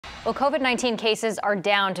Well, COVID-19 cases are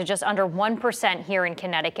down to just under 1% here in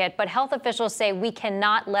Connecticut, but health officials say we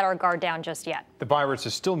cannot let our guard down just yet. The virus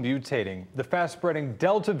is still mutating. The fast-spreading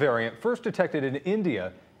Delta variant, first detected in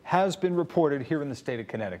India, has been reported here in the state of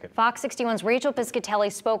Connecticut. Fox 61's Rachel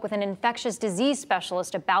Piscatelli spoke with an infectious disease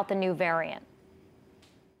specialist about the new variant.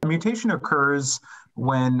 The mutation occurs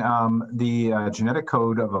when the genetic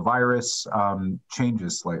code of a virus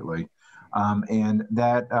changes slightly. And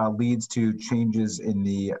that leads to changes in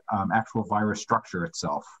the actual virus structure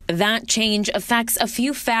itself. That change affects a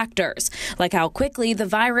few factors, like how quickly the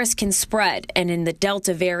virus can spread. And in the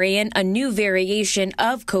Delta variant, a new variation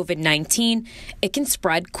of COVID-19, it can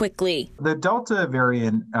spread quickly. The Delta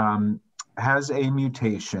variant has a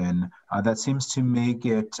mutation that seems to make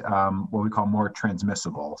it what we call more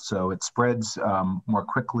transmissible. So it spreads more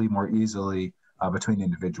quickly, more easily between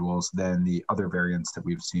individuals than the other variants that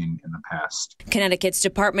we've seen in the past. Connecticut's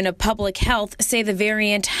Department of Public Health say the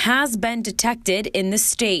variant has been detected in the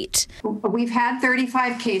state. We've had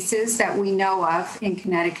 35 cases that we know of in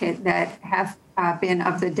Connecticut that have been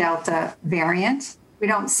of the Delta variant. We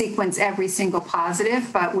don't sequence every single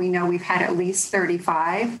positive, but we know we've had at least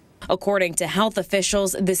 35. According to health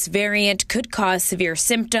officials, this variant could cause severe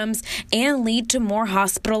symptoms and lead to more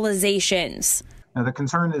hospitalizations. Now, the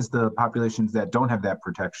concern is the populations that don't have that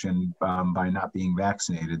protection by not being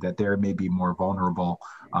vaccinated, that they may be more vulnerable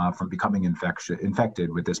from becoming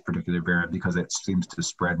infected with this particular variant because it seems to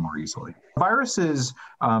spread more easily. Viruses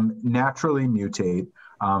naturally mutate,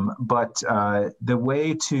 but the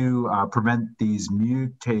way to prevent these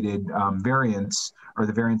mutated variants or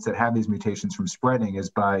the variants that have these mutations from spreading is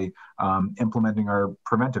by implementing our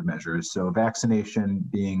preventive measures. So vaccination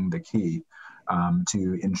being the key.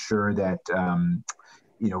 To ensure that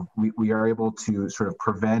we are able to sort of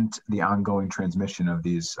prevent the ongoing transmission of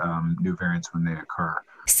these new variants when they occur.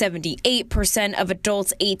 78% of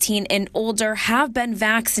adults 18 and older have been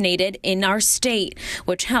vaccinated in our state,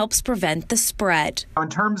 which helps prevent the spread. In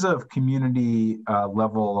terms of community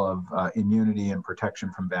level of immunity and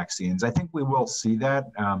protection from vaccines, I think we will see that.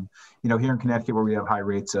 Here in Connecticut, where we have high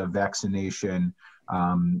rates of vaccination,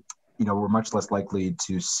 we're much less likely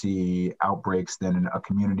to see outbreaks than in a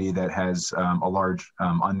community that has a large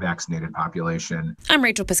unvaccinated population. I'm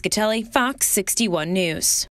Rachel Piscatelli, Fox 61 News.